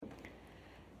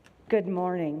Good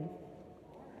morning.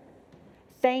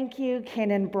 Thank you,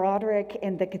 Canon Broderick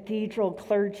and the Cathedral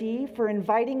clergy, for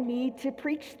inviting me to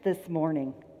preach this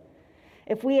morning.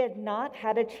 If we had not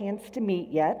had a chance to meet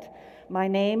yet, my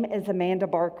name is Amanda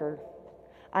Barker.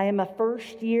 I am a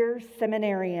first-year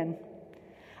seminarian.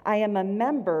 I am a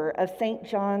member of St.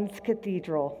 John's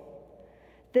Cathedral.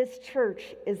 This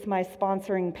church is my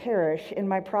sponsoring parish in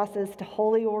my process to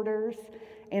holy orders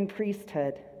and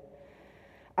priesthood.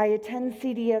 I attend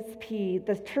CDSP,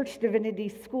 the Church Divinity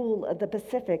School of the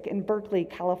Pacific in Berkeley,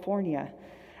 California,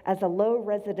 as a low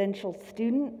residential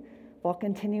student while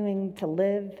continuing to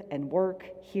live and work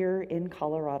here in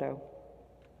Colorado.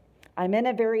 I'm in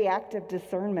a very active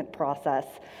discernment process.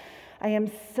 I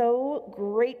am so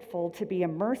grateful to be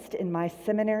immersed in my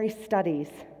seminary studies.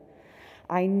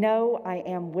 I know I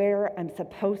am where I'm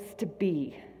supposed to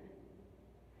be.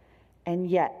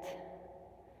 And yet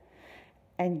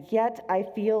I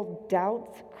feel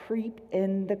doubts creep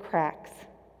in the cracks.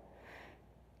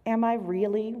 Am I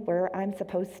really where I'm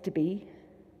supposed to be?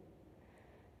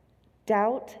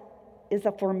 Doubt is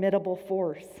a formidable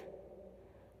force.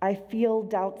 I feel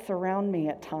doubt surround me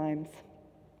at times.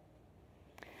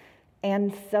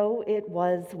 And so it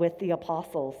was with the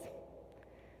apostles.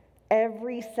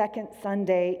 Every second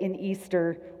Sunday in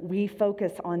Easter, we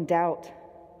focus on doubt.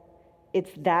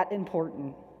 It's that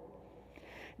important.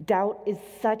 Doubt is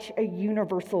such a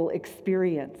universal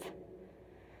experience.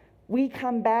 We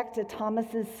come back to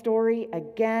Thomas's story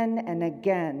again and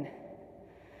again.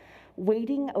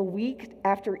 Waiting a week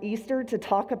after Easter to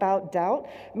talk about doubt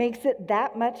makes it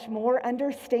that much more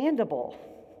understandable.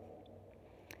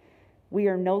 We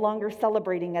are no longer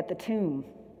celebrating at the tomb.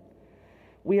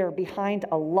 We are behind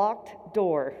a locked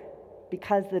door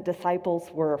because the disciples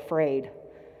were afraid.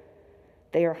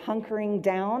 They are hunkering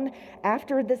down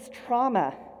after this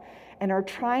trauma and are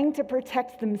trying to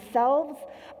protect themselves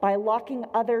by locking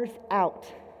others out.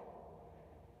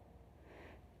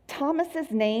 Thomas's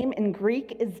name in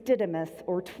Greek is Didymus,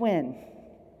 or twin.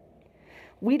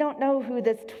 We don't know who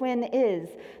this twin is,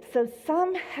 so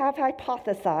some have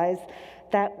hypothesized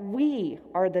that we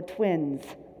are the twins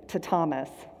to Thomas.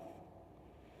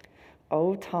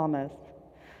 Oh, Thomas,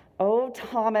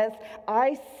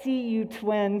 I see you,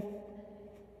 twin.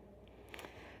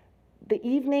 The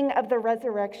evening of the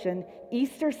resurrection,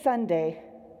 Easter Sunday,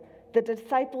 the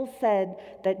disciples said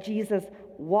that Jesus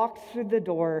walked through the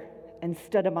door and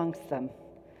stood amongst them.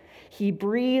 He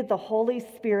breathed the Holy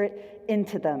Spirit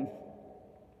into them.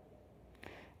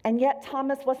 And yet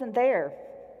Thomas wasn't there.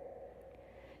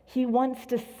 He wants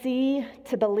to see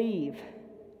to believe.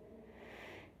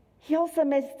 He also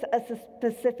makes a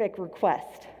specific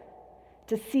request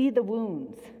to see the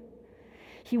wounds.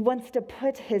 He wants to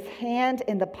put his hand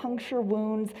in the puncture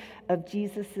wounds of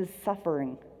Jesus'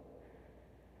 suffering.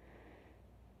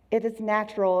 It is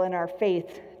natural in our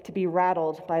faith to be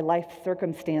rattled by life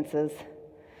circumstances.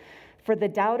 For the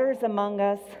doubters among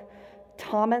us,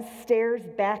 Thomas stares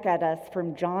back at us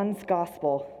from John's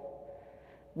gospel.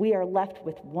 We are left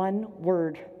with one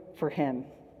word for him: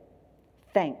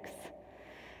 thanks.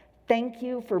 Thank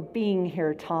you for being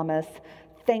here, Thomas.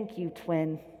 Thank you,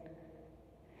 twin.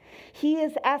 He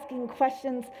is asking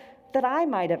questions that I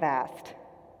might have asked.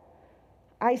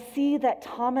 I see that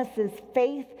Thomas's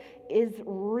faith is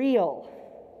real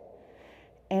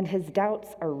and his doubts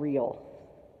are real.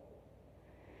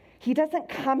 He doesn't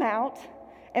come out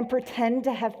and pretend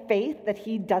to have faith that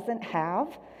he doesn't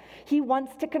have. He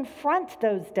wants to confront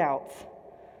those doubts.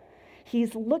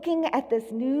 He's looking at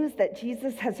this news that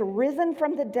Jesus has risen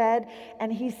from the dead,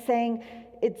 and he's saying,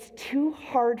 it's too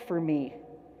hard for me.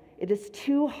 It is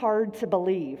too hard to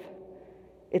believe.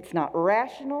 It's not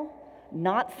rational,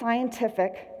 not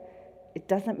scientific. It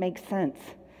doesn't make sense.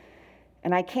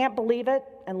 And I can't believe it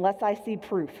unless I see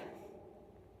proof.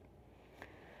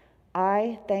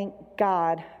 I thank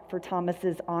God for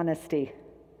Thomas's honesty.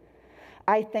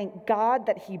 I thank God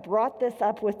that he brought this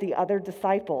up with the other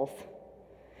disciples.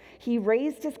 He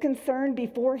raised his concern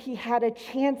before he had a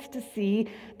chance to see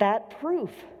that proof,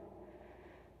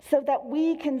 so that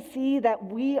we can see that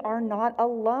we are not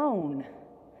alone,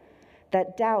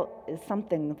 that doubt is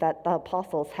something that the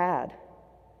apostles had.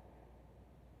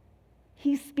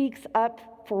 He speaks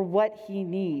up for what he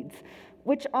needs,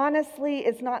 which honestly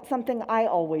is not something I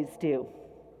always do.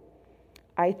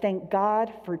 I thank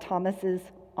God for Thomas's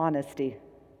honesty.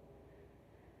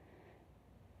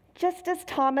 Just as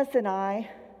Thomas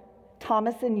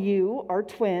and you are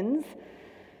twins,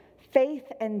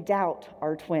 faith and doubt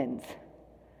are twins.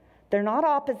 They're not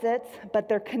opposites, but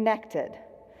they're connected.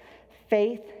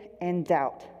 Faith and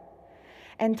doubt.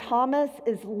 And Thomas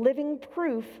is living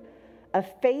proof of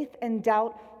faith and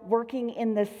doubt working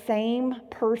in the same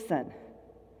person.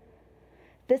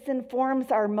 This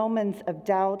informs our moments of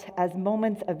doubt as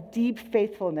moments of deep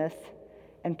faithfulness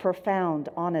and profound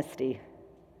honesty.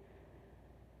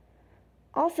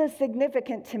 Also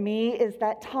significant to me is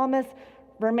that Thomas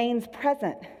remains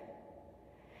present.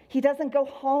 He doesn't go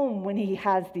home when he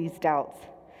has these doubts.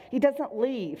 He doesn't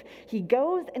leave. He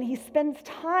goes and he spends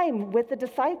time with the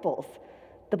disciples,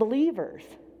 the believers.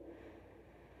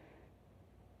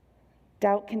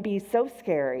 Doubt can be so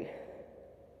scary.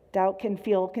 Doubt can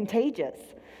feel contagious,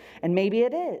 and maybe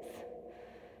it is.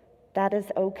 That is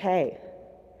okay.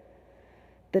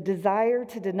 The desire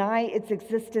to deny its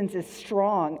existence is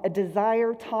strong, a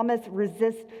desire Thomas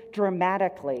resists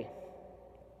dramatically.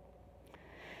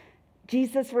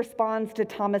 Jesus responds to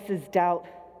Thomas's doubt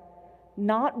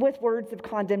not with words of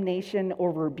condemnation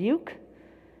or rebuke,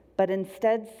 but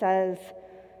instead says,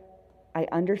 I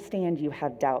understand you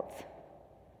have doubts.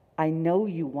 I know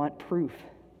you want proof.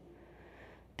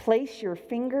 Place your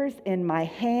fingers in my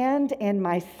hand and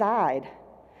my side.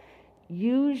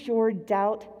 Use your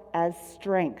doubt as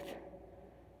strength.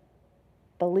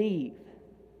 Believe.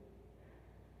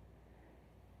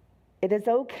 It is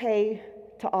okay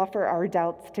to offer our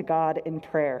doubts to God in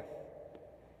prayer.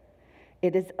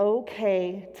 It is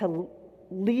okay to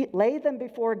lay them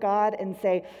before God and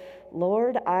say,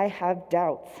 Lord, I have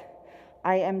doubts.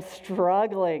 I am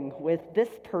struggling with this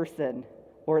person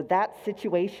or that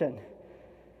situation.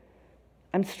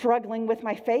 I'm struggling with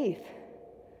my faith.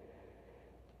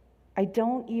 I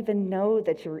don't even know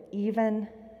that you're even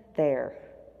there.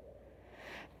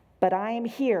 But I am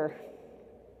here,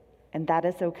 and that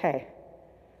is okay.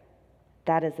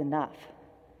 That is enough.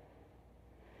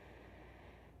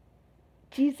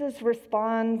 Jesus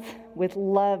responds with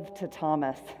love to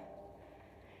Thomas.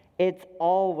 It's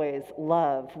always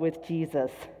love with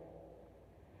Jesus.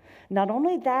 Not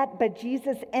only that, but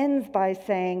Jesus ends by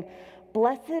saying,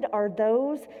 Blessed are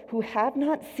those who have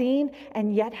not seen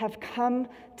and yet have come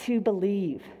to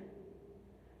believe.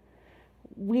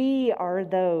 We are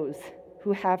those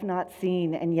who have not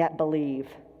seen and yet believe.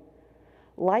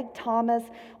 Like Thomas,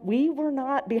 we were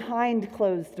not behind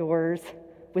closed doors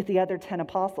with the other 10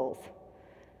 apostles.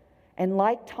 And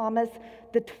like Thomas,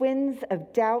 the twins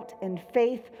of doubt and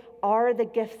faith are the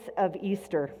gifts of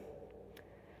Easter.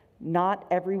 Not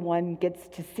everyone gets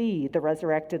to see the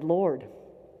resurrected Lord.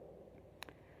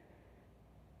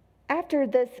 After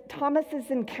this,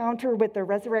 Thomas's encounter with the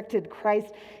resurrected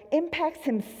Christ impacts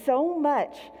him so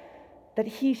much that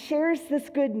he shares this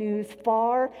good news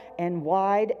far and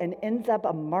wide and ends up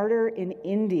a martyr in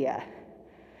India.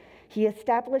 He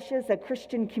establishes a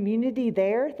Christian community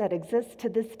there that exists to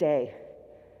this day.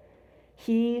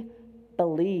 He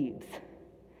believes.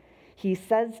 He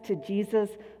says to Jesus,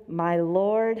 my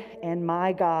Lord and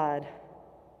my God.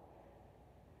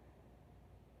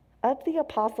 Of the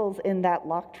apostles in that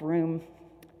locked room,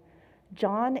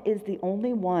 John is the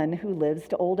only one who lives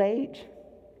to old age.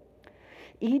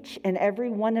 Each and every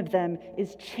one of them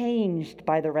is changed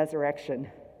by the resurrection.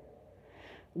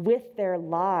 With their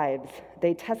lives,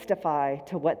 they testify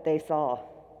to what they saw.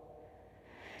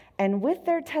 And with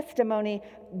their testimony,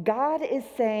 God is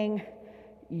saying,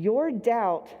 your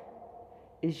doubt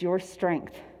is your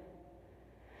strength.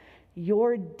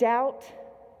 Your doubt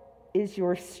is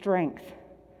your strength.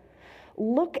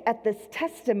 Look at this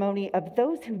testimony of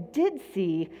those who did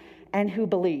see and who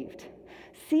believed.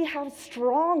 See how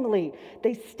strongly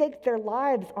they staked their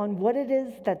lives on what it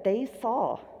is that they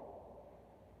saw.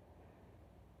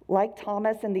 Like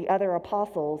Thomas and the other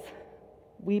apostles,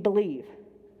 we believe.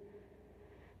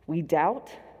 We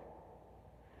doubt.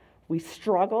 We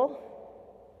struggle.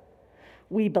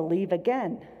 We believe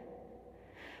again.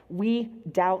 We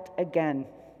doubt again.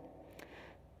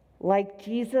 Like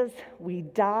Jesus, we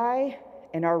die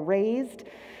and are raised,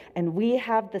 and we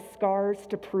have the scars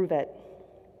to prove it.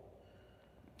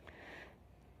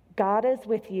 God is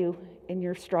with you in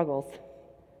your struggles.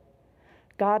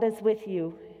 God is with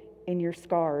you in your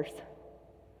scars.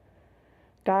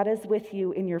 God is with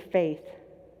you in your faith.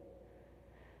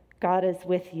 God is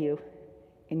with you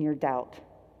in your doubt.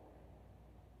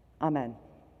 Amen.